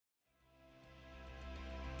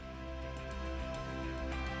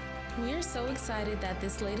We are so excited that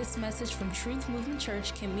this latest message from Truth Movement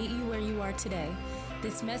Church can meet you where you are today.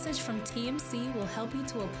 This message from TMC will help you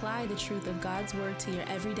to apply the truth of God's Word to your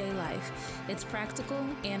everyday life. It's practical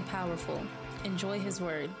and powerful. Enjoy His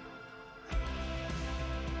Word.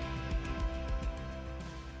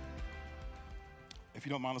 If you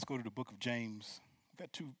don't mind, let's go to the book of James. We've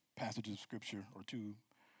got two passages of scripture, or two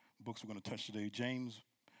books we're going to touch today. James,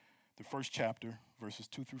 the first chapter, verses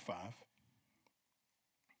 2 through 5.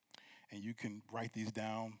 And you can write these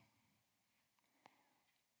down.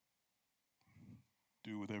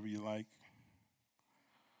 Do whatever you like.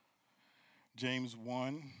 James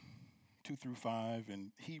 1, 2 through 5,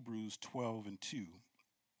 and Hebrews 12 and 2.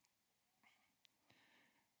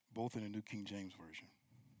 Both in the New King James Version.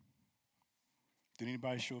 Did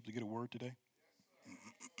anybody show up to get a word today?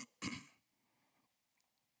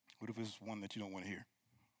 What if it's one that you don't want to hear?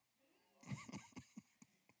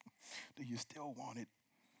 Do you still want it?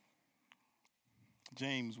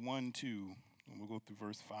 James 1, 2, and we'll go through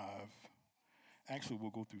verse 5. Actually, we'll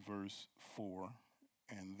go through verse 4,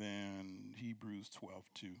 and then Hebrews 12,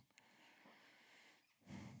 2.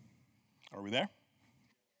 Are we there?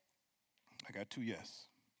 I got two yes.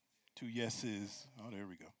 Two yeses. Oh, there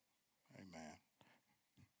we go. Amen.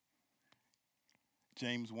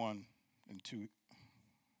 James 1 and 2.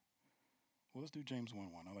 Well, let's do James 1,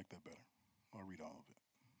 1. I like that better. I'll read all of it.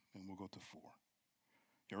 And we'll go to 4.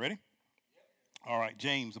 You ready? All right,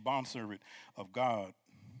 James, a bondservant of God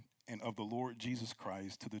and of the Lord Jesus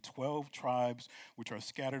Christ, to the 12 tribes which are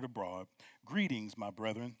scattered abroad, greetings, my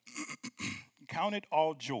brethren. Count it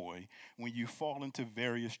all joy when you fall into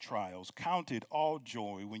various trials. Count it all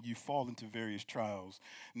joy when you fall into various trials,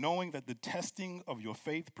 knowing that the testing of your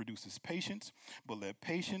faith produces patience, but let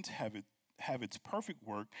patience have its perfect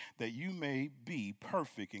work, that you may be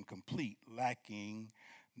perfect and complete, lacking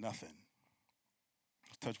nothing.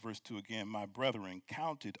 Touch verse 2 again. My brethren,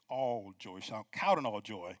 count it all joy. Shout, count it all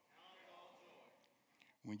joy.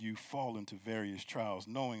 When you fall into various trials,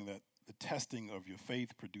 knowing that the testing of your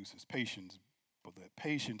faith produces patience, but that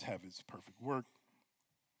patience have its perfect work,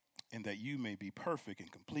 and that you may be perfect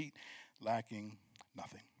and complete, lacking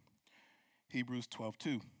nothing. Hebrews 12,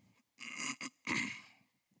 2.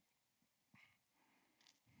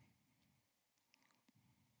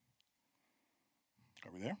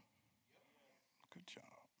 Are we there? Good job.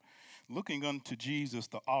 Looking unto Jesus,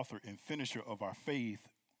 the author and finisher of our faith,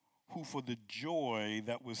 who for the joy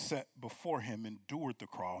that was set before him endured the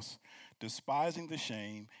cross, despising the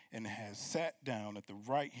shame, and has sat down at the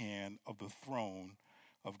right hand of the throne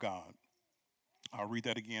of God. I'll read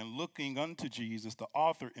that again. Looking unto Jesus, the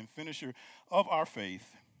author and finisher of our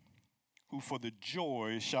faith, who for the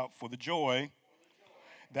joy, shout for the joy,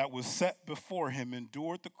 that was set before him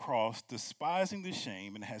endured the cross, despising the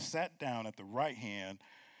shame, and has sat down at the right hand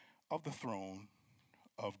of the throne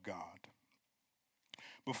of God.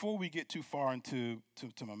 Before we get too far into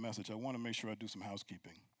my message, I want to make sure I do some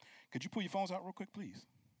housekeeping. Could you pull your phones out real quick, please?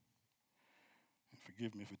 And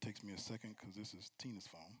forgive me if it takes me a second, because this is Tina's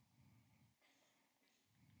phone.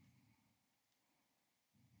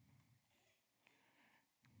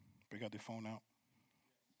 They got their phone out?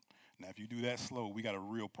 Now, if you do that slow, we got a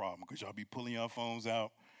real problem, because y'all be pulling your phones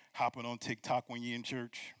out, hopping on TikTok when you're in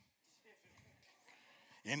church,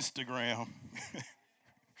 Instagram.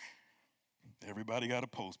 Everybody got a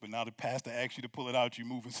post, but now the pastor asks you to pull it out, you're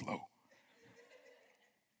moving slow.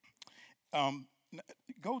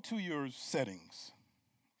 Go to your settings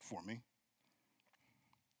for me.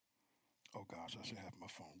 Oh, gosh, I should have my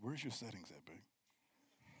phone. Where's your settings at, babe?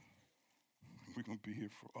 We're going to be here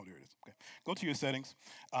for, oh, there it is. Okay. Go to your settings,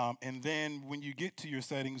 and then when you get to your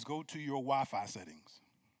settings, go to your Wi-Fi settings.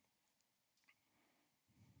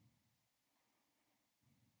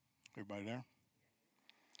 Everybody there?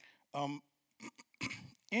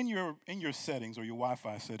 In your settings or your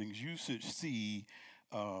Wi-Fi settings, you should see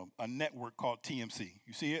a network called TMC.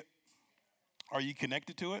 You see it? Are you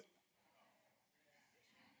connected to it?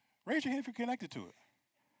 Raise your hand if you're connected to it.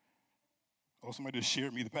 Oh, somebody just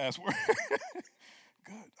shared me the password.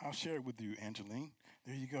 Good. I'll share it with you, Angeline.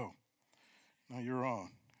 There you go. Now you're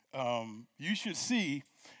on. You should see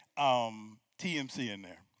TMC in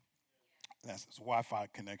there. That's a Wi-Fi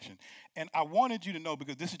connection. And I wanted you to know,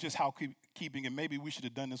 because this is just how keeping, and maybe we should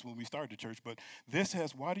have done this when we started the church, but this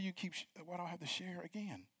has, why do I have to share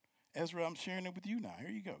again? Ezra, I'm sharing it with you now. Here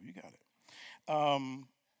you go. You got it.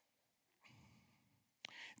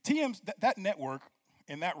 That network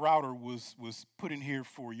and that router was put in here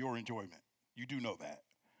for your enjoyment. You do know that.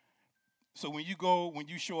 So when you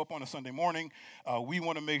show up on a Sunday morning, we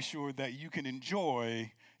want to make sure that you can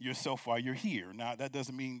enjoy yourself while you're here. Now, that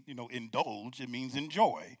doesn't mean, indulge. It means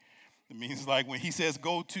enjoy. It means like when he says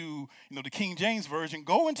go to, the King James Version,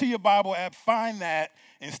 go into your Bible app, find that,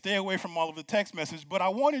 and stay away from all of the text message. But I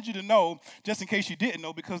wanted you to know, just in case you didn't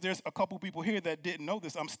know, because there's a couple people here that didn't know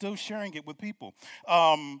this, I'm still sharing it with people,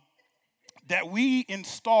 that we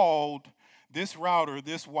installed this router,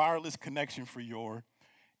 this wireless connection for your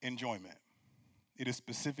enjoyment. It is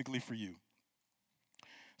specifically for you.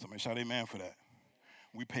 Somebody shout amen for that.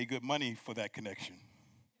 We pay good money for that connection.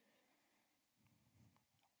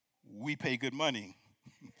 We pay good money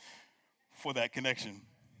for that connection.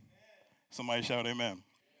 Somebody shout amen.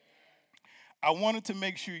 I wanted to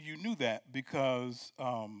make sure you knew that because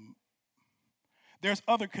there's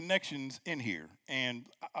other connections in here, and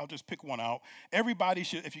I'll just pick one out. Everybody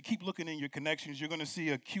should, if you keep looking in your connections, you're going to see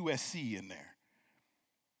a QSC in there.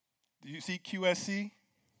 Do you see QSC?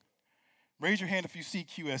 Raise your hand if you see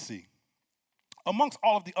QSC. Amongst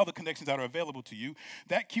all of the other connections that are available to you,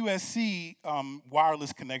 that QSC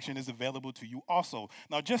wireless connection is available to you also.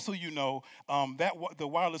 Now, just so you know, the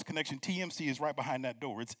wireless connection, TMC, is right behind that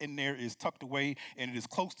door. It's in there, it's tucked away, and it is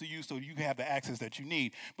close to you so you have the access that you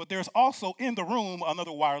need. But there's also in the room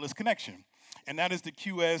another wireless connection, and that is the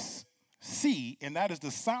QSC, and that is the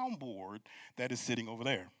soundboard that is sitting over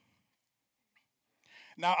there.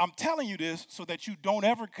 Now, I'm telling you this so that you don't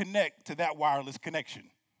ever connect to that wireless connection,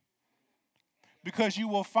 because you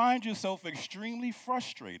will find yourself extremely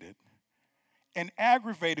frustrated and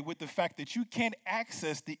aggravated with the fact that you can't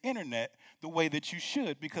access the internet the way that you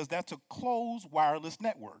should, because that's a closed wireless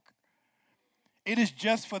network. It is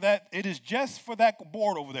just for that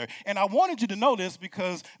board over there. And I wanted you to know this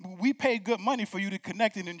because we pay good money for you to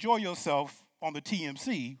connect and enjoy yourself on the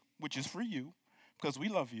TMC, which is for you, because we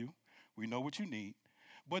love you. We know what you need.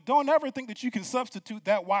 But don't ever think that you can substitute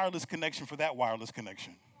that wireless connection for that wireless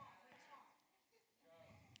connection.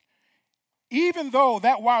 Even though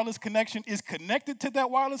that wireless connection is connected to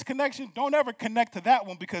that wireless connection, don't ever connect to that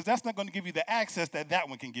one, because that's not going to give you the access that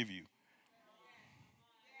one can give you.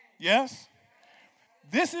 Yes?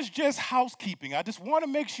 This is just housekeeping. I just want to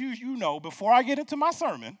make sure you know, before I get into my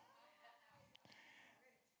sermon,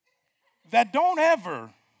 that don't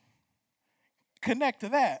ever connect to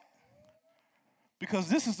that, because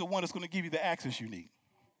this is the one that's going to give you the access you need.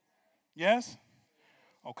 Yes?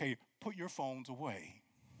 Okay, put your phones away.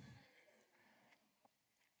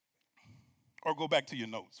 Or go back to your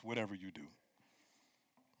notes, whatever you do.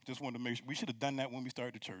 Just wanted to make sure. We should have done that when we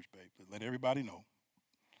started the church, babe. Let everybody know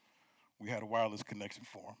we had a wireless connection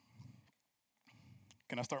for them.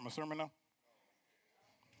 Can I start my sermon now?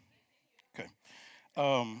 Okay.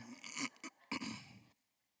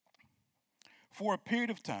 For a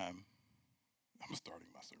period of time, I'm starting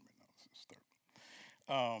my sermon now. Let's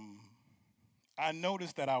start. I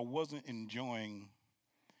noticed that I wasn't enjoying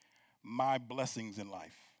my blessings in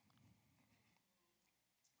life.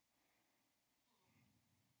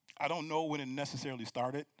 I don't know when it necessarily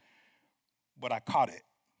started, but I caught it.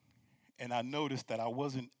 And I noticed that I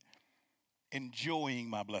wasn't enjoying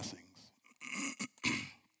my blessings.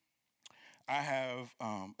 I have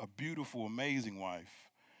a beautiful, amazing wife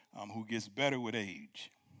who gets better with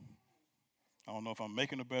age. I don't know if I'm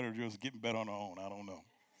making her better or just getting better on her own. I don't know.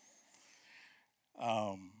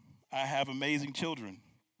 I have amazing children.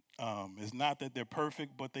 It's not that they're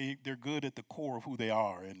perfect, but they're good at the core of who they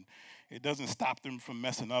are. And it doesn't stop them from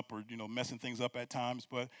messing up or, messing things up at times,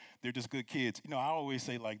 but they're just good kids. I always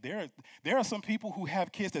say, like, there are some people who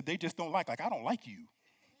have kids that they just don't like. Like, I don't like you.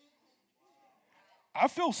 I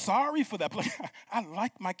feel sorry for that. I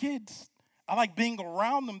like my kids. I like being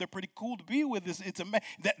around them. They're pretty cool to be with.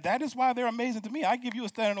 That is why they're amazing to me. I give you a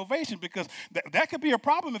standing ovation, because that could be a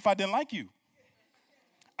problem if I didn't like you.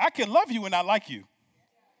 I can love you and not like you.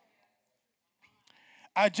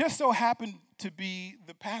 I just so happen to be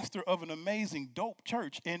the pastor of an amazing, dope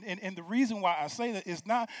church. And the reason why I say that is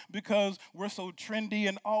not because we're so trendy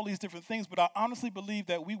and all these different things, but I honestly believe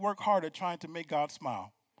that we work hard at trying to make God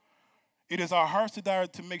smile. It is our heart's desire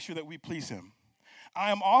to make sure that we please him.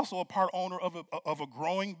 I am also a part owner of a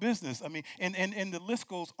growing business. I mean, and the list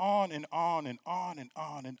goes on and on and on and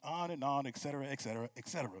on and on and on, et cetera, et cetera, et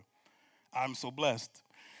cetera. I'm so blessed.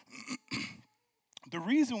 The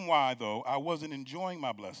reason why, though, I wasn't enjoying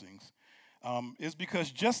my blessings is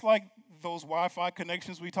because just like those Wi-Fi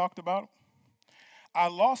connections we talked about, I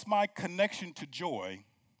lost my connection to joy,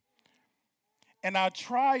 and I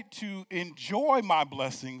tried to enjoy my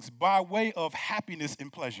blessings by way of happiness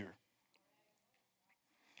and pleasure.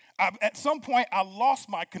 At some point, I lost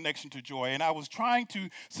my connection to joy, and I was trying to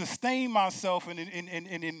sustain myself and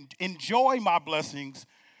enjoy my blessings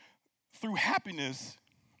through happiness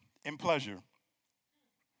and pleasure.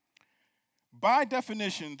 By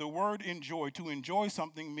definition, the word enjoy, to enjoy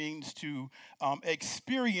something means to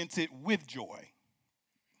experience it with joy.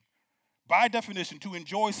 By definition, to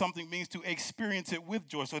enjoy something means to experience it with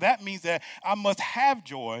joy. So that means that I must have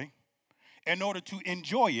joy in order to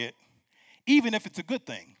enjoy it, even if it's a good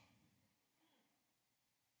thing.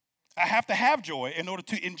 I have to have joy in order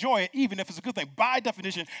to enjoy it, even if it's a good thing. By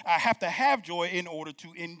definition, I have to have joy in order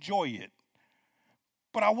to enjoy it.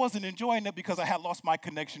 But I wasn't enjoying it because I had lost my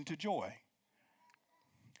connection to joy.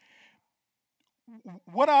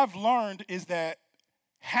 What I've learned is that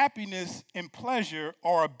happiness and pleasure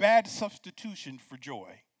are a bad substitution for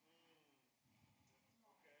joy.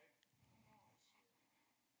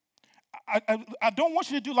 I don't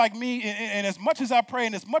want you to do like me, and as much as I pray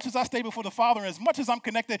and as much as I stay before the Father and as much as I'm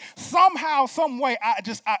connected, somehow, some way, I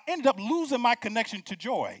ended up losing my connection to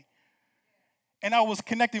joy. And I was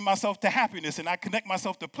connecting myself to happiness, and I connect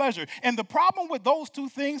myself to pleasure. And the problem with those two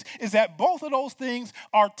things is that both of those things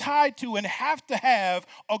are tied to and have to have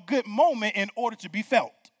a good moment in order to be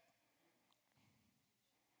felt.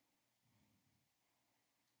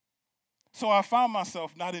 So I found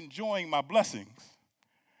myself not enjoying my blessings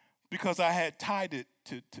because I had tied it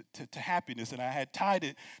to happiness and I had tied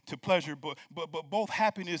it to pleasure. But both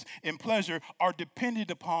happiness and pleasure are dependent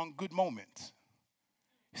upon good moments.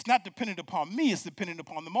 It's not dependent upon me, it's dependent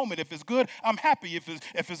upon the moment. If it's good, I'm happy. If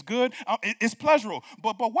it's good, it's pleasurable.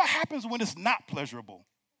 But what happens when it's not pleasurable?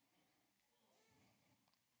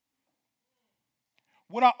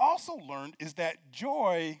 What I also learned is that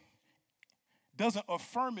joy doesn't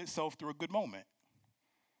affirm itself through a good moment.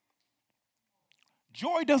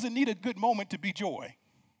 Joy doesn't need a good moment to be joy.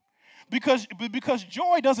 Because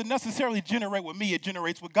joy doesn't necessarily generate with me, it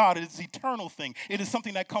generates with God. It is an eternal thing. It is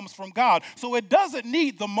something that comes from God. So it doesn't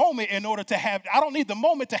need the moment in order to have, I don't need the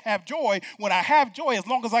moment to have joy. When I have joy, as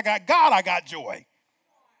long as I got God, I got joy.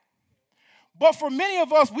 But for many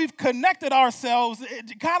of us, we've connected ourselves,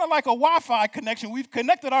 kind of like a Wi-Fi connection. We've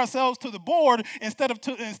connected ourselves to the board instead of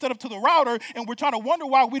to the router, and we're trying to wonder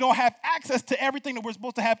why we don't have access to everything that we're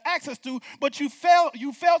supposed to have access to. But you failed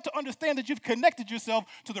to understand that you've connected yourself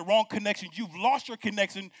to the wrong connection. You've lost your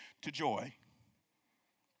connection to joy.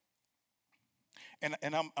 And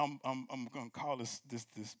I'm going to call this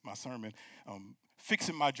my sermon,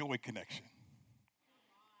 "Fixing My Joy Connection."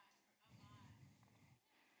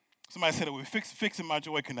 Somebody said it was fixing my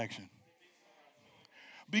joy connection.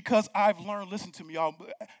 Because I've learned, listen to me, y'all,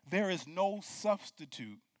 there is no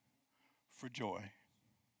substitute for joy.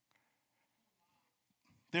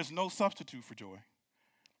 There's no substitute for joy.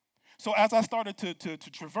 So as I started to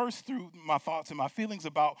traverse through my thoughts and my feelings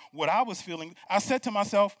about what I was feeling, I said to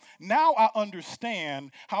myself, now I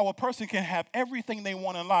understand how a person can have everything they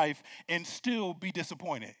want in life and still be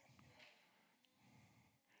disappointed.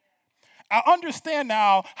 I understand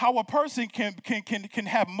now how a person can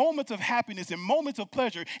have moments of happiness and moments of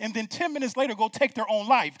pleasure and then 10 minutes later go take their own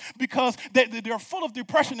life because they're full of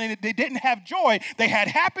depression and they didn't have joy. They had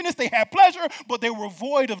happiness, they had pleasure, but they were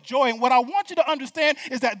void of joy. And what I want you to understand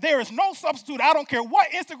is that there is no substitute. I don't care what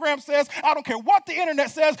Instagram says. I don't care what the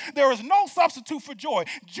internet says. There is no substitute for joy.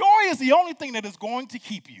 Joy is the only thing that is going to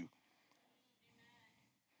keep you.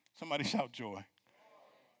 Somebody shout joy.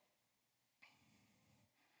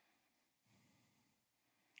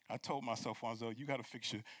 I told myself, Fonzo, you got to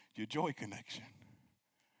fix your joy connection.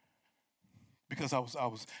 Because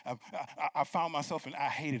I found myself, and I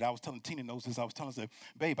hated it. I was telling Tina knows this. I was telling her,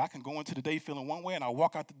 babe, I can go into the day feeling one way, and I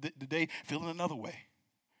walk out the day feeling another way.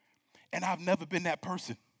 And I've never been that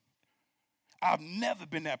person. I've never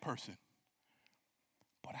been that person.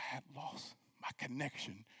 But I had lost my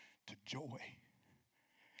connection to joy.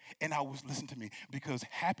 And listen to me, because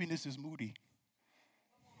happiness is moody.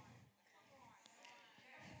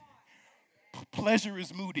 Pleasure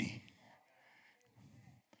is moody.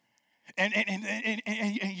 And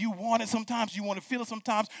you want it sometimes, you want to feel it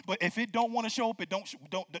sometimes, but if it don't want to show up,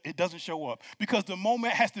 it doesn't show up. Because the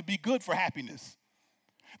moment has to be good for happiness.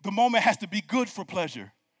 The moment has to be good for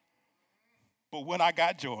pleasure. But when I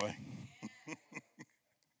got joy,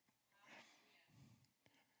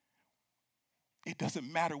 it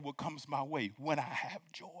doesn't matter what comes my way when I have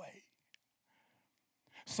joy.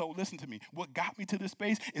 So listen to me. What got me to this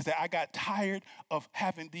space is that I got tired of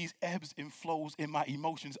having these ebbs and flows in my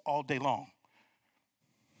emotions all day long.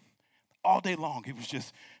 All day long, it was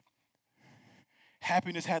just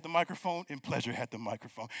happiness had the microphone and pleasure had the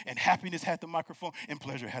microphone. And happiness had the microphone and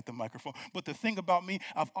pleasure had the microphone. But the thing about me,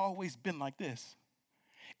 I've always been like this.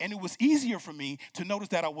 And it was easier for me to notice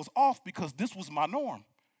that I was off because this was my norm.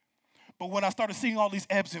 But when I started seeing all these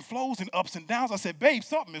ebbs and flows and ups and downs, I said, babe,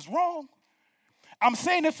 something is wrong. I'm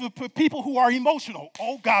saying this for people who are emotional.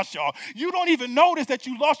 Oh gosh, y'all. You don't even notice that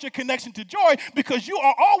you lost your connection to joy because you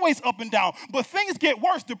are always up and down. But things get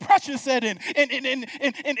worse. Depression set in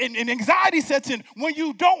and anxiety sets in when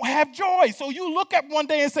you don't have joy. So you look up one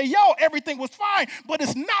day and say, yo, everything was fine. But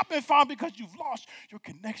it's not been fine because you've lost your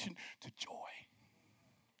connection to joy.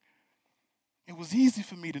 It was easy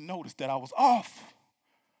for me to notice that I was off.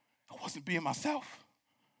 I wasn't being myself.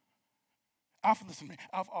 Listen to me.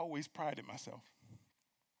 I've always prided myself.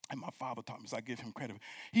 And my father taught me, so I give him credit.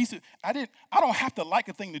 He said, I don't have to like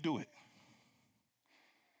a thing to do it.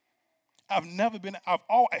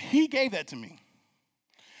 He gave that to me.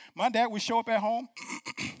 My dad would show up at home,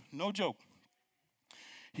 no joke.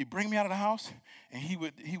 He'd bring me out of the house, and he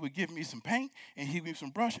would give me some paint, and he'd give me some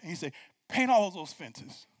brush, and he'd say, paint all of those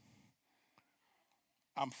fences.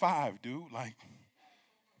 I'm 5, dude. Like,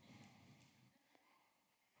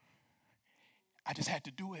 I just had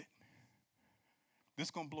to do it. This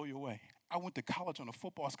is going to blow you away. I went to college on a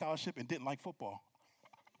football scholarship and didn't like football.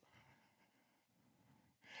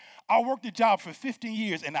 I worked a job for 15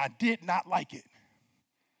 years and I did not like it.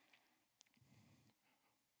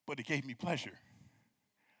 But it gave me pleasure.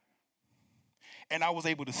 And I was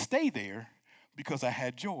able to stay there because I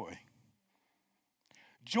had joy.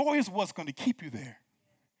 Joy is what's going to keep you there.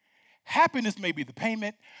 Happiness may be the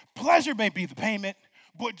payment. Pleasure may be the payment.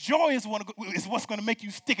 But joy is what's going to make you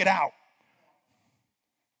stick it out.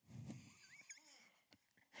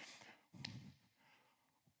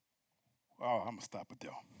 Oh, I'm going to stop it there.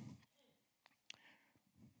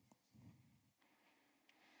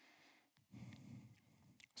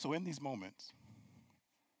 So in these moments,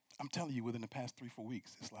 I'm telling you, within the past 3-4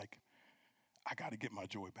 weeks, it's like, I got to get my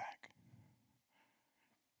joy back.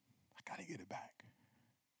 I got to get it back.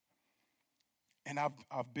 And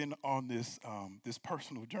I've been on this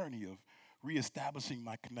personal journey of reestablishing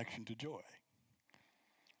my connection to joy.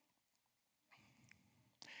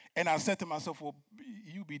 And I said to myself, well,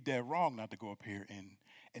 you'd be dead wrong not to go up here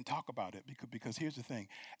and talk about it. Because here's the thing.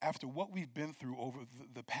 After what we've been through over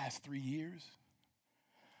the past 3 years,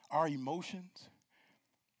 our emotions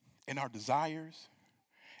and our desires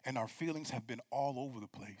and our feelings have been all over the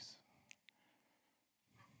place.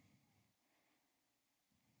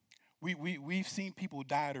 We've seen people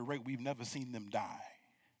die at a rate we've never seen them die.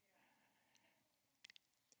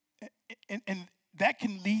 And that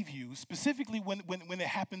can leave you, specifically when it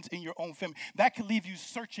happens in your own family, that can leave you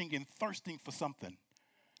searching and thirsting for something.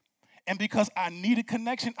 And because I need a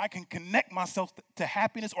connection, I can connect myself to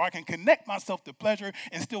happiness, or I can connect myself to pleasure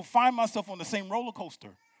and still find myself on the same roller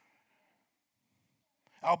coaster.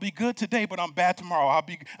 I'll be good today, but I'm bad tomorrow.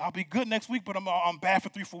 I'll be good next week, but I'm bad for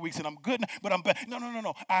 3-4 weeks, and I'm good, but I'm bad.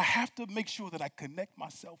 No. I have to make sure that I connect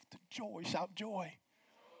myself to joy. Shout joy.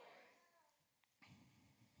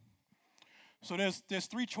 So there's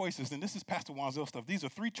 3 choices, and this is Pastor Wanzel stuff. These are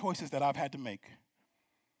 3 choices that I've had to make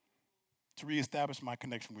to reestablish my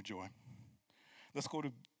connection with joy. Let's go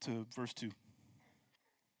to verse 2.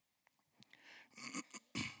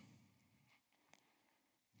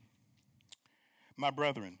 My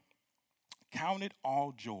brethren, count it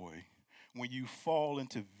all joy when you fall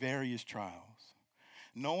into various trials,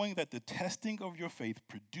 knowing that the testing of your faith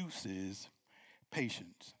produces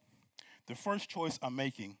patience. The first choice I'm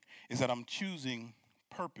making is that I'm choosing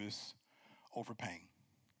purpose over pain.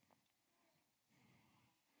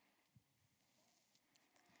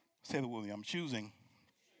 Say that with me. I'm choosing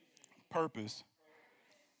purpose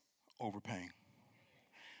over pain.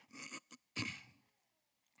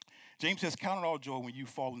 James says, count it all joy when you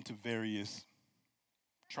fall into various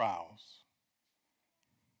trials.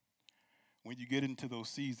 When you get into those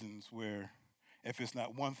seasons where if it's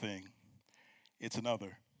not one thing, it's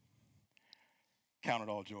another. Count it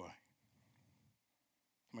all joy.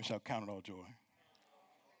 I'm going to shout, count it all joy.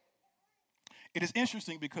 It is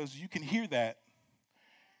interesting because you can hear that.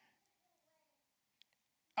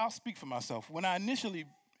 I'll speak for myself. When I initially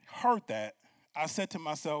heard that, I said to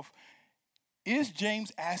myself, is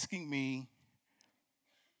James asking me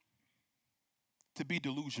to be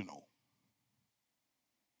delusional?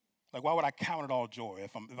 Like, why would I count it all joy?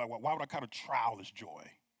 Why would I count a trial as joy?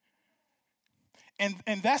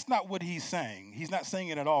 And that's not what he's saying. He's not saying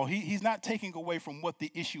it at all. He's not taking away from what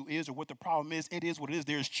the issue is or what the problem is. It is what it is.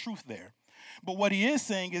 There's truth there. But what he is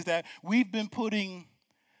saying is that we've been putting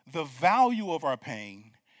the value of our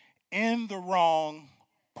pain in the wrong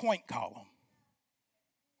point column.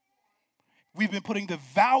 We've been putting the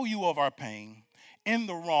value of our pain in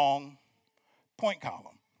the wrong point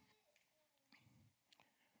column.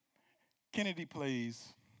 Kennedy plays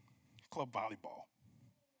club volleyball.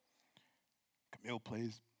 Camille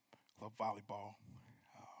plays club volleyball.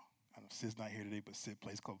 Sid's not here today, but Sid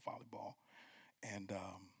plays club volleyball. And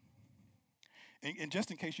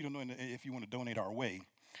just in case you don't know, if you want to donate our way,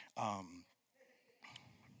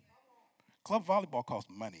 club volleyball costs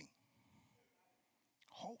money.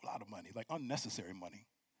 A whole lot of money, like unnecessary money.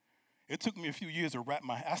 It took me a few years to wrap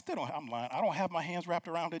I'm lying. I don't have my hands wrapped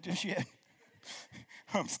around it just yet.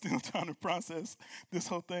 I'm still trying to process this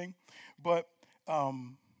whole thing. But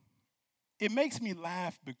it makes me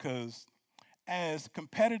laugh because as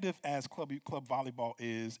competitive as club volleyball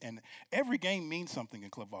is, and every game means something in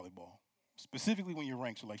club volleyball, specifically when you're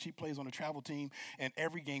ranked. So like she plays on a travel team, and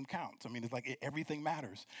every game counts. I mean, it's like everything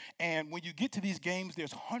matters. And when you get to these games,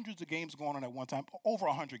 there's hundreds of games going on at one time, over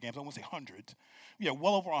 100 games. I won't say hundreds. Yeah,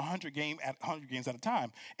 well over 100 games at a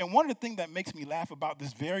time. And one of the things that makes me laugh about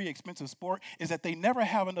this very expensive sport is that they never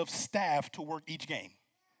have enough staff to work each game.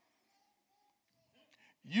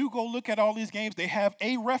 You go look at all these games, they have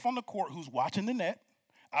a ref on the court who's watching the net.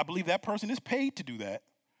 I believe that person is paid to do that.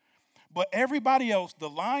 But everybody else, the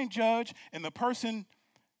line judge and the person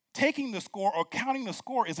taking the score or counting the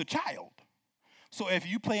score is a child. So if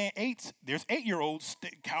you play in eights, there's 8-year-olds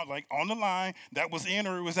count like on the line that was in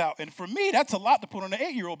or it was out. And for me, that's a lot to put on an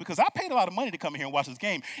 8-year-old because I paid a lot of money to come here and watch this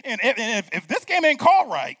game. And if this game ain't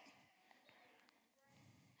called right,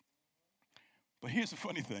 but here's the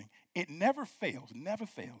funny thing. It never fails,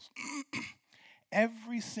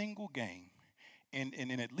 Every single game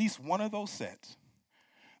in at least one of those sets,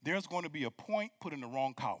 there's going to be a point put in the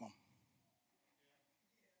wrong column.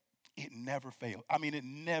 It never fails. I mean, it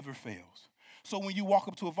never fails. So when you walk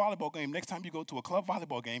up to a volleyball game, next time you go to a club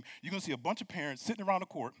volleyball game, you're going to see a bunch of parents sitting around the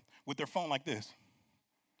court with their phone like this.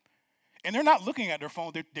 And they're not looking at their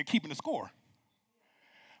phone, they're keeping the score.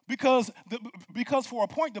 Because for a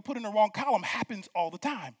point to put in the wrong column happens all the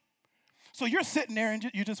time. So you're sitting there and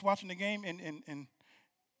you're just watching the game, and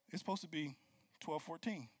it's supposed to be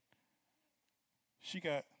 12-14. She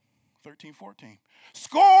got 13-14.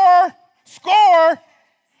 Score! Score!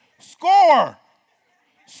 Score!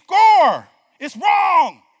 Score! It's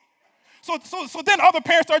wrong. So then other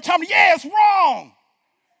parents start telling me, yeah, it's wrong.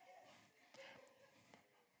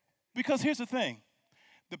 Because here's the thing.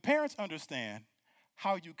 The parents understand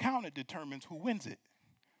how you count it determines who wins it.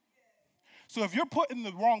 So if you're putting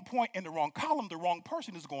the wrong point in the wrong column, the wrong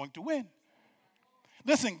person is going to win.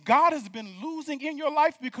 Listen, God has been losing in your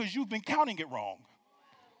life because you've been counting it wrong.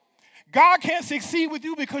 God can't succeed with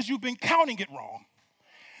you because you've been counting it wrong.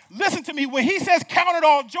 Listen to me. When he says count it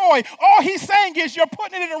all joy, all he's saying is you're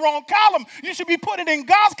putting it in the wrong column. You should be putting it in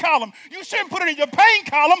God's column. You shouldn't put it in your pain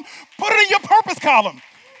column. Put it in your purpose column.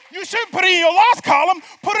 You shouldn't put it in your loss column.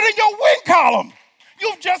 Put it in your win column.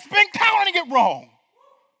 You've just been counting it wrong.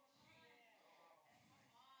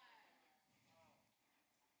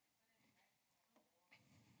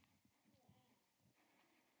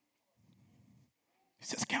 He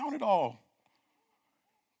says count it all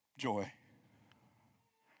joy.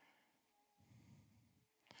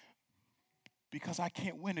 Because I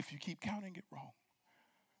can't win if you keep counting it wrong.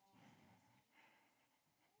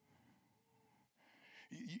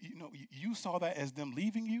 You saw that as them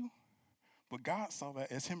leaving you, but God saw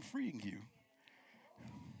that as him freeing you.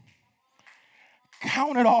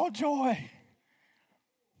 Count it all joy.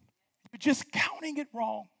 You're just counting it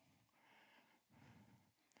wrong.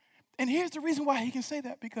 And here's the reason why he can say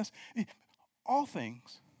that, because all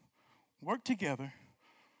things work together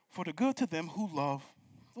for the good to them who love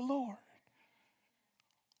the Lord.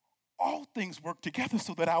 All things work together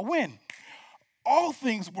so that I win. All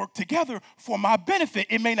things work together for my benefit.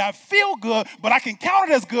 It may not feel good, but I can count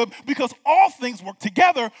it as good because all things work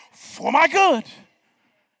together for my good.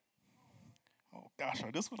 Oh gosh,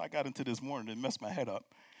 this is what I got into this morning and messed my head up.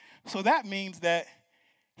 So that means that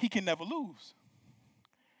he can never lose.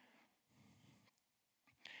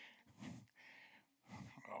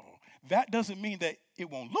 Oh, that doesn't mean that it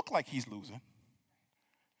won't look like he's losing.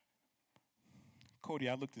 Cody,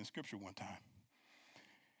 I looked in scripture one time.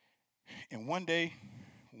 And one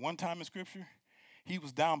time in scripture, he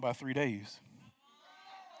was down by 3 days.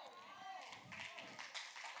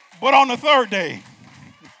 But on the third day,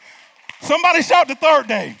 somebody shout the third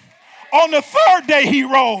day. On the third day he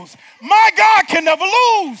rose. My God can never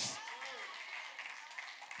lose.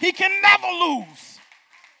 He can never lose.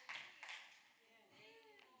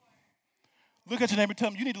 Look at your neighbor and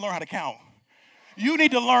tell him, you need to learn how to count. You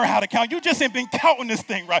need to learn how to count. You just ain't been counting this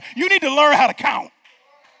thing right. You need to learn how to count.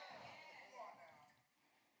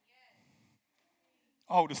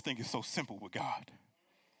 Oh, this thing is so simple with God.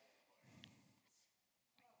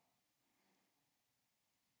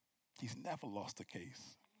 He's never lost a case.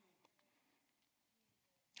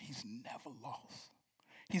 He's never lost.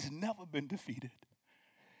 He's never been defeated.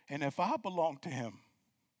 And if I belong to him,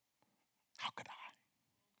 how could I?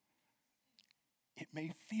 It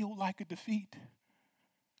may feel like a defeat.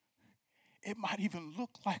 It might even look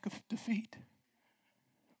like a defeat.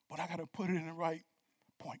 But I got to put it in the right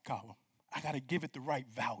point column. I got to give it the right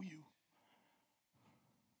value.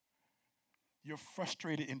 You're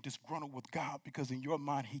frustrated and disgruntled with God because in your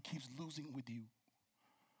mind, he keeps losing with you.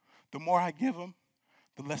 The more I give him,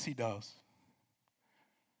 the less he does.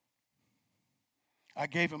 I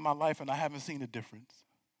gave him my life and I haven't seen a difference.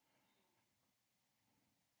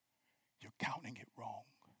 You're counting it wrong.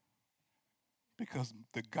 Because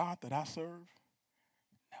the God that I serve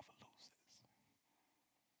never loses.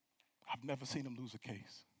 I've never seen him lose a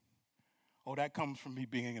case. Oh, that comes from me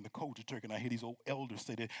being in the culture church, and I hear these old elders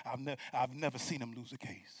say that I've never seen him lose a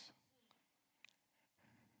case.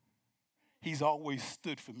 He's always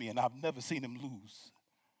stood for me, and I've never seen him lose.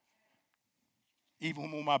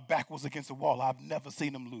 Even when my back was against the wall, I've never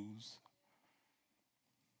seen him lose.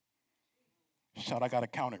 Shout, I got to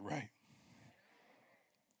count it right.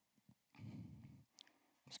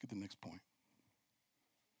 Let's get to the next point.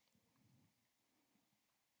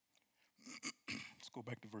 Let's go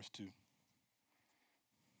back to verse 2.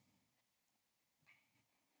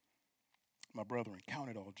 My brethren, count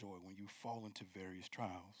it all joy when you fall into various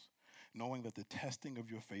trials, knowing that the testing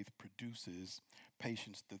of your faith produces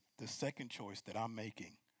patience. The second choice that I'm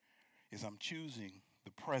making is I'm choosing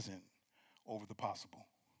the present over the possible.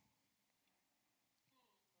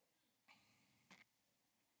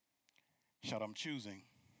 Shout, I'm choosing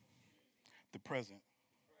the present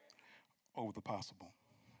over the possible.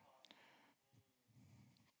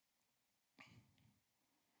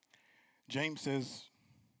 James says,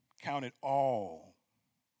 count it all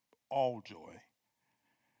joy.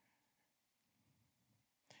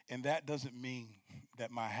 And that doesn't mean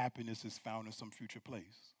that my happiness is found in some future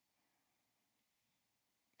place.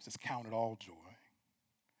 It says count it all joy.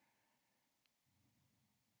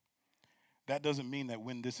 That doesn't mean that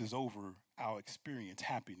when this is over, I'll experience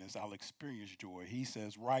happiness, I'll experience joy. He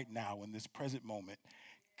says right now, in this present moment,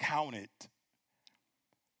 count it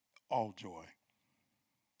all joy.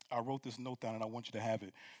 I wrote this note down and I want you to have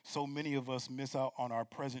it. So many of us miss out on our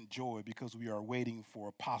present joy because we are waiting for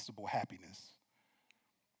a possible happiness.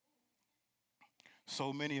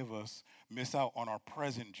 So many of us miss out on our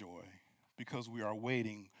present joy because we are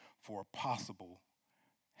waiting for a possible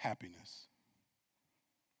happiness.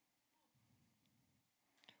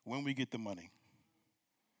 When we get the money,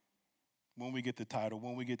 when we get the title,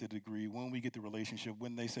 when we get the degree, when we get the relationship,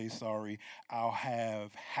 when they say sorry, I'll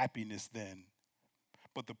have happiness then.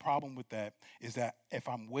 But the problem with that is that if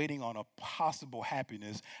I'm waiting on a possible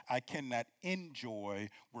happiness, I cannot enjoy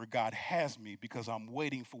where God has me because I'm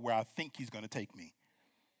waiting for where I think he's going to take me.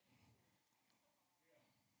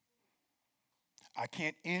 I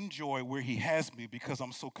can't enjoy where he has me because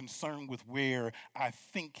I'm so concerned with where I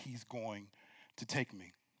think he's going to take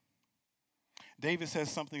me. David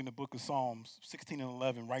says something in the book of Psalms 16 and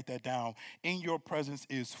 11. Write that down. In your presence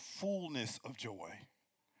is fullness of joy.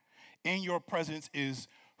 In your presence is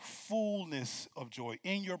fullness of joy.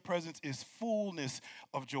 In your presence is fullness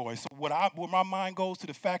of joy. So where my mind goes to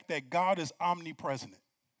the fact that God is omnipresent.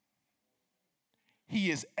 He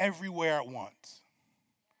is everywhere at once.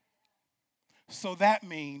 So that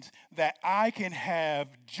means that I can have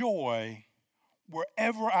joy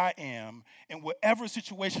wherever I am and whatever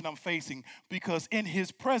situation I'm facing because in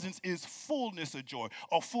his presence is fullness of joy,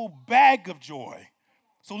 a full bag of joy.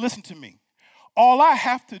 So listen to me. All I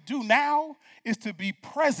have to do now is to be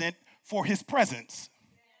present for his presence.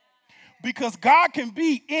 Because God can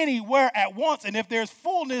be anywhere at once. And if there's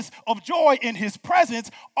fullness of joy in his presence,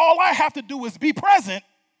 all I have to do is be present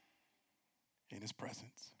in his presence.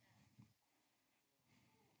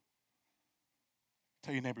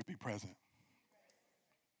 Tell your neighbor to be present.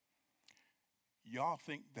 Y'all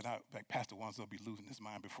think that like Pastor Wanzo will be losing his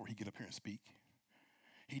mind before he get up here and speak?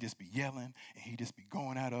 He just be yelling and he just be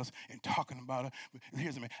going at us and talking about it. But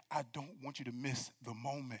here's the man. I don't want you to miss the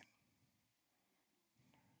moment.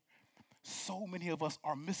 So many of us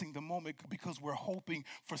are missing the moment because we're hoping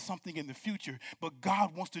for something in the future. But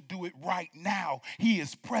God wants to do it right now. He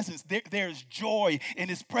is present. There's joy in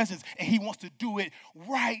his presence and he wants to do it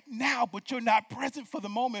right now. But you're not present for the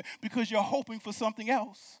moment because you're hoping for something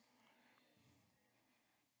else.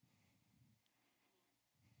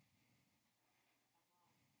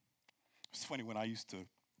 It's funny, when I used to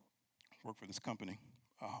work for this company,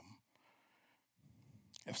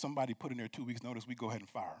 if somebody put in their 2 weeks notice, we'd go ahead and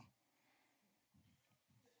fire them.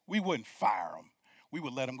 We wouldn't fire them. We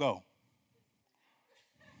would let them go.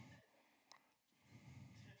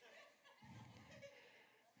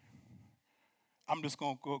 I'm just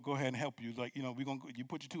going to go ahead and help you. Like, you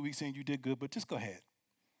put your 2 weeks in, you did good, but just go ahead.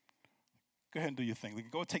 Go ahead and do your thing.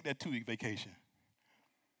 Like, go take that 2-week vacation.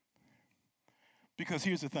 Because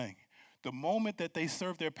here's the thing. The moment that they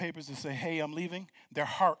serve their papers and say, hey, I'm leaving, their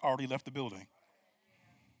heart already left the building.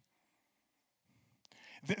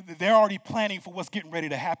 They're already planning for what's getting ready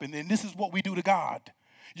to happen. And this is what we do to God.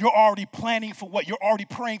 You're already planning for what? You're already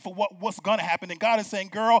praying for what's going to happen. And God is saying,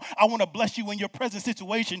 girl, I want to bless you in your present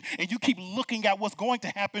situation. And you keep looking at what's going to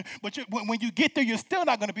happen. But when you get there, you're still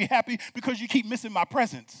not going to be happy because you keep missing my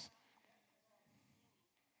presence.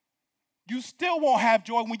 You still won't have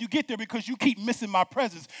joy when you get there because you keep missing my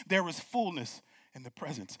presence. There is fullness in the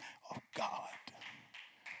presence of God.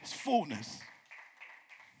 It's fullness.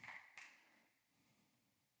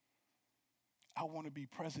 I want to be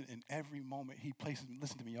present in every moment he places me.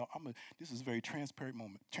 Listen to me, y'all. This is a very transparent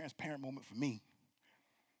moment for me.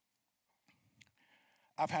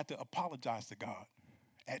 I've had to apologize to God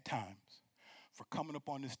at times for coming up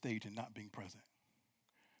on this stage and not being present.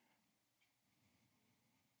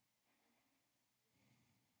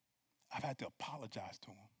 I've had to apologize to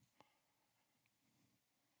him.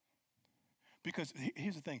 Because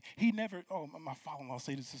here's the thing. He never, my father-in-law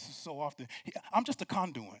say this so often. I'm just a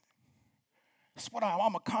conduit. That's what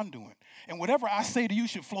I'm a conduit. And whatever I say to you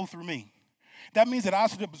should flow through me. That means that I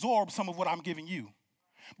should absorb some of what I'm giving you.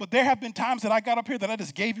 But there have been times that I got up here that I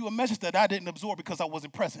just gave you a message that I didn't absorb because I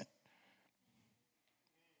wasn't present.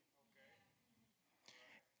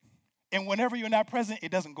 And whenever you're not present,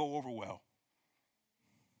 it doesn't go over well.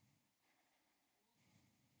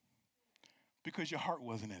 Because your heart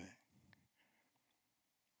wasn't in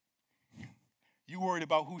it. You worried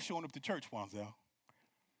about who's showing up to church, Wanzel.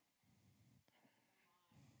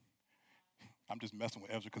 I'm just messing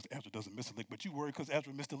with Ezra because Ezra doesn't miss a lick, but you worried because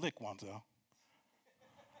Ezra missed a lick, Wanzel.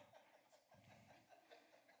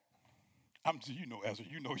 You know Ezra,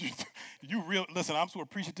 you real. Listen, I'm so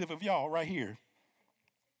appreciative of y'all right here.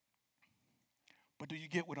 But do you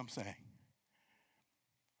get what I'm saying?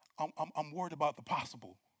 I'm worried about the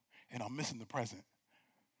possible, and I'm missing the present.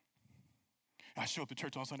 I show up to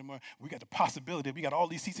church on Sunday morning. We got the possibility. We got all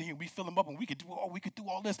these seats in here. We fill them up, and we could do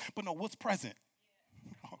all this. But no, what's present?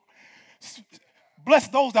 Bless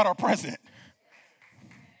those that are present.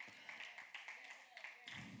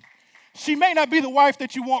 She may not be the wife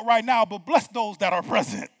that you want right now, but bless those that are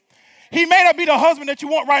present. He may not be the husband that you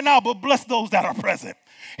want right now, but bless those that are present.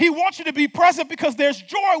 He wants you to be present because there's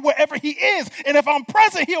joy wherever he is. And if I'm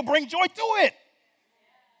present, he'll bring joy to it.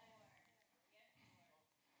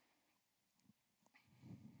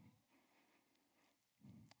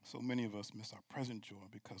 So many of us miss our present joy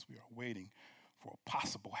because we are waiting for a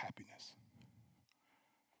possible happiness.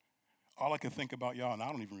 All I can think about, y'all, and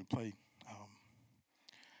I don't even play, I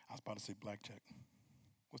was about to say blackjack.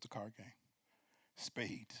 What's the card game?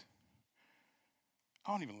 Spades.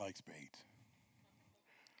 I don't even like spades.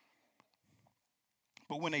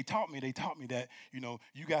 But when they taught me that,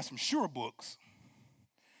 you got some sure books.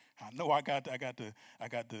 I know I got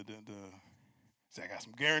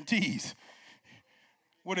some guarantees.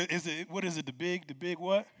 What is it? The big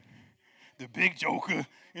what? The big joker.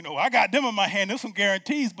 I got them in my hand. There's some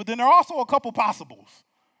guarantees, but then there are also a couple possibles.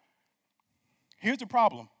 Here's the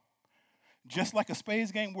problem. Just like a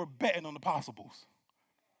spades game, we're betting on the possibles.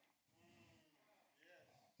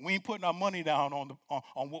 We ain't putting our money down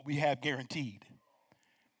on what we have guaranteed.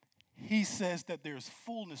 He says that there's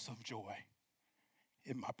fullness of joy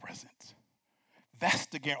in my presence. That's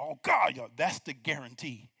the guarantee. Oh God, y'all, that's the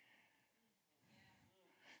guarantee.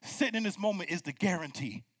 Sitting in this moment is the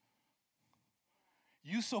guarantee.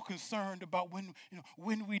 You so concerned about when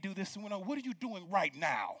we do this and what are you doing right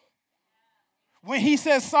now? When he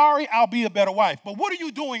says sorry, I'll be a better wife. But what are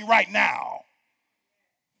you doing right now?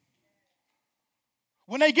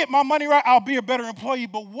 When they get my money right, I'll be a better employee.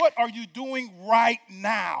 But what are you doing right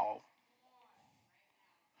now?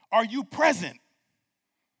 Are you present?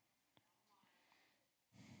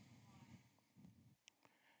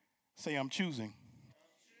 Say, I'm choosing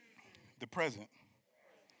the present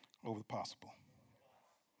over the possible.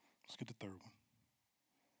 Let's get the third one.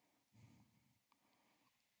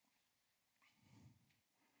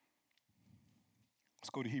 Let's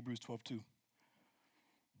go to Hebrews 12:2.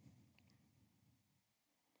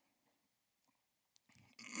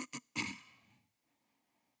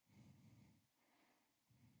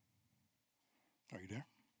 Are you there?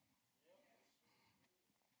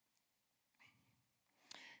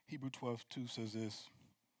 Hebrews 12:2 says this.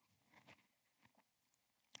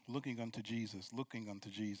 Looking unto Jesus,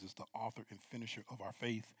 the author and finisher of our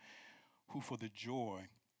faith, who for the joy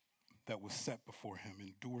that was set before him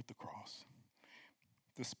endured the cross,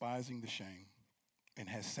 despising the shame, and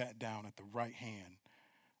has sat down at the right hand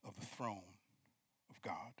of the throne of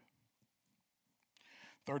God.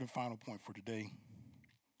 Third and final point for today,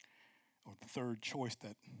 or the third choice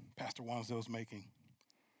that Pastor Wanzel is making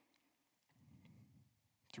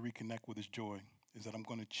to reconnect with his joy, is that I'm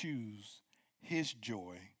going to choose his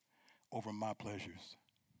joy over my pleasures.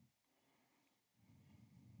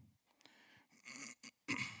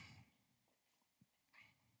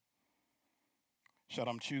 Shout,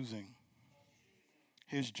 I'm choosing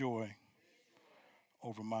his joy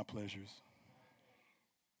over my pleasures.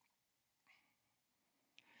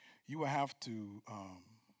 You will have to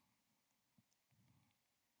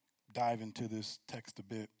dive into this text a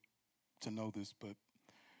bit to know this, but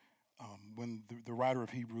when the writer of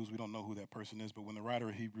Hebrews, we don't know who that person is, but when the writer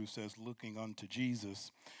of Hebrews says looking unto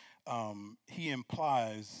Jesus, he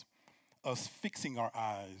implies us fixing our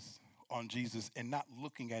eyes on Jesus and not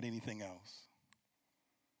looking at anything else.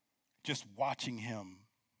 Just watching him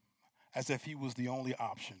as if he was the only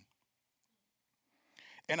option.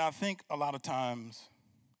 And I think a lot of times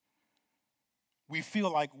we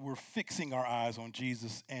feel like we're fixing our eyes on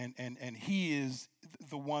Jesus and he is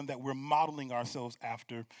the one that we're modeling ourselves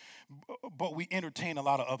after, but we entertain a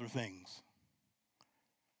lot of other things.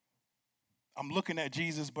 I'm looking at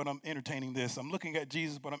Jesus, but I'm entertaining this. I'm looking at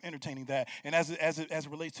Jesus, but I'm entertaining that. And as it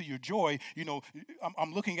relates to your joy, you know,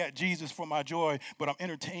 I'm looking at Jesus for my joy, but I'm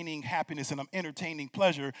entertaining happiness and I'm entertaining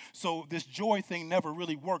pleasure. So this joy thing never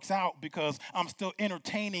really works out because I'm still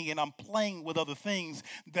entertaining and I'm playing with other things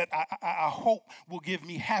that I hope will give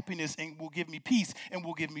me happiness and will give me peace and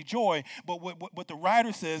will give me joy. But what the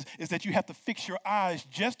writer says is that you have to fix your eyes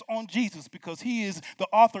just on Jesus because he is the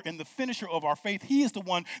author and the finisher of our faith. He is the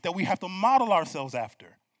one that we have to model ourselves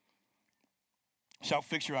after. Shout,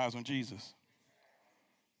 fix your eyes on Jesus.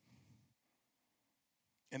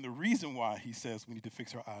 And the reason why he says we need to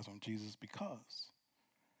fix our eyes on Jesus because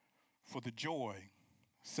for the joy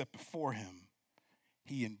set before him,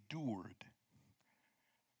 he endured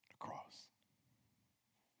the cross.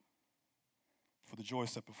 For the joy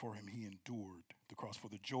set before him, he endured the cross. For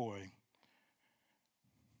the joy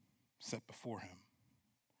set before him,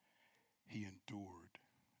 he endured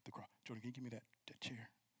the cross. Jordan, can you give me that chair?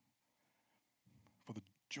 For the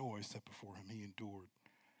joy set before him, he endured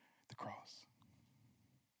the cross.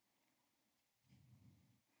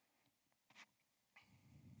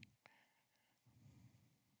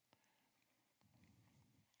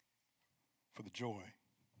 For the joy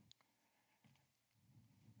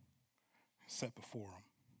set before him.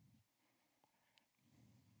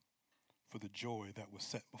 For the joy that was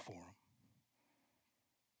set before him,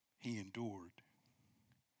 he endured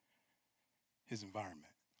his environment.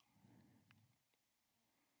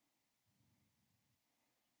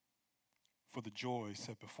 For the joy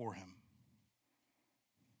set before him,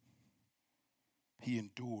 he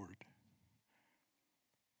endured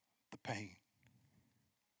the pain.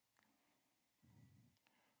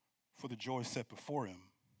 For the joy set before him,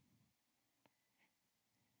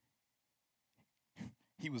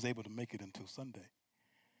 he was able to make it until Sunday,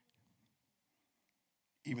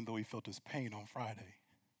 even though he felt his pain on Friday.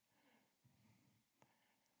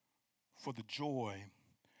 For the joy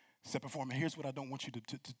set before him. And here's what I don't want you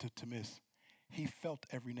to miss. He felt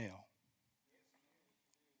every nail.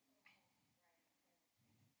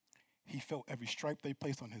 He felt every stripe they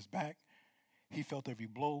placed on his back. He felt every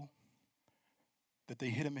blow that they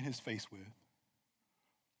hit him in his face with.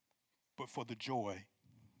 But for the joy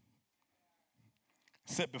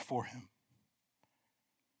set before him,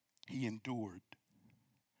 he endured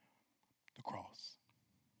the cross.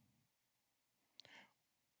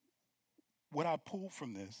 What I pull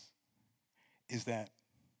from this is that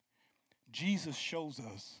Jesus shows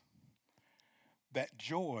us that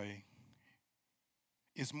joy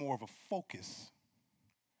is more of a focus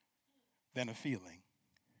than a feeling.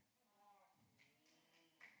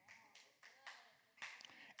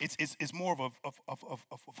 It's more of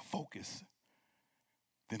a focus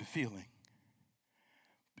than a feeling.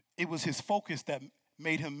 It was his focus that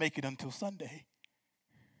made him make it until Sunday,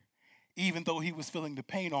 even though he was feeling the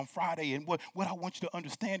pain on Friday. And what I want you to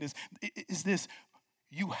understand is this: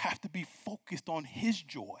 you have to be focused on his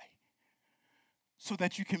joy so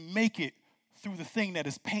that you can make it through the thing that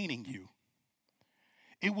is paining you.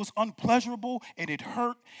 It was unpleasurable and it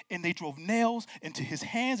hurt, and they drove nails into his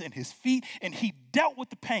hands and his feet, and he dealt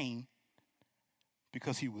with the pain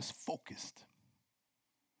because he was focused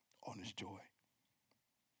on his joy.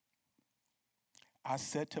 I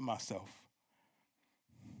said to myself,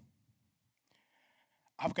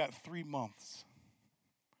 I've got 3 months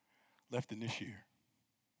left in this year,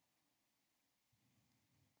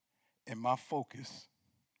 and my focus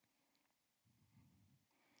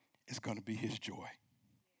is going to be his joy.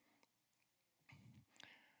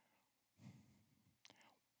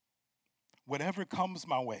 Whatever comes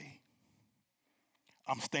my way,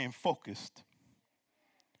 I'm staying focused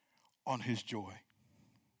on his joy.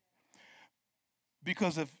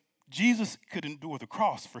 Because if Jesus could endure the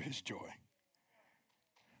cross for his joy,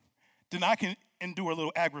 then I can endure a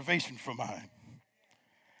little aggravation for mine.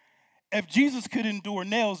 If Jesus could endure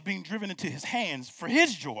nails being driven into his hands for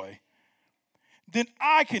his joy, then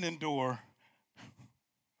I can endure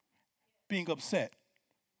being upset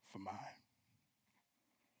for mine.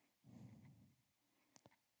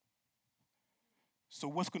 So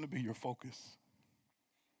what's going to be your focus?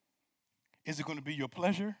 Is it going to be your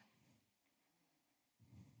pleasure?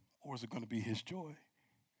 Or is it going to be his joy?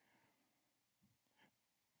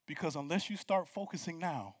 Because unless you start focusing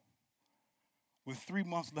now, with 3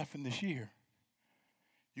 months left in this year,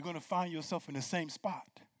 you're going to find yourself in the same spot.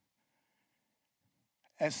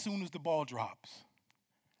 As soon as the ball drops,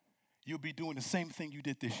 you'll be doing the same thing you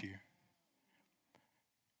did this year.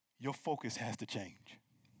 Your focus has to change.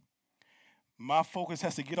 My focus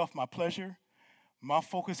has to get off my pleasure. My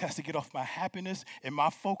focus has to get off my happiness, and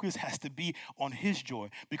my focus has to be on his joy,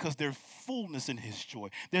 because there's fullness in his joy.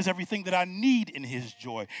 There's everything that I need in his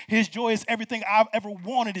joy. His joy is everything I've ever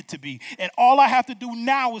wanted it to be. And all I have to do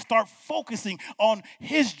now is start focusing on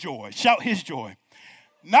his joy. Shout his joy.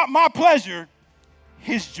 Not my pleasure,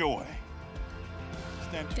 his joy.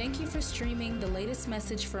 Thank you for streaming the latest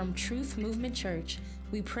message from Truth Movement Church.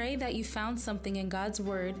 We pray that you found something in God's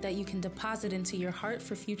Word that you can deposit into your heart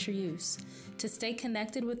for future use. To stay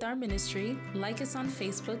connected with our ministry, like us on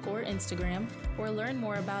Facebook or Instagram, or learn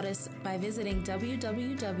more about us by visiting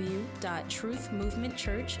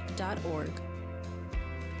www.truthmovementchurch.org.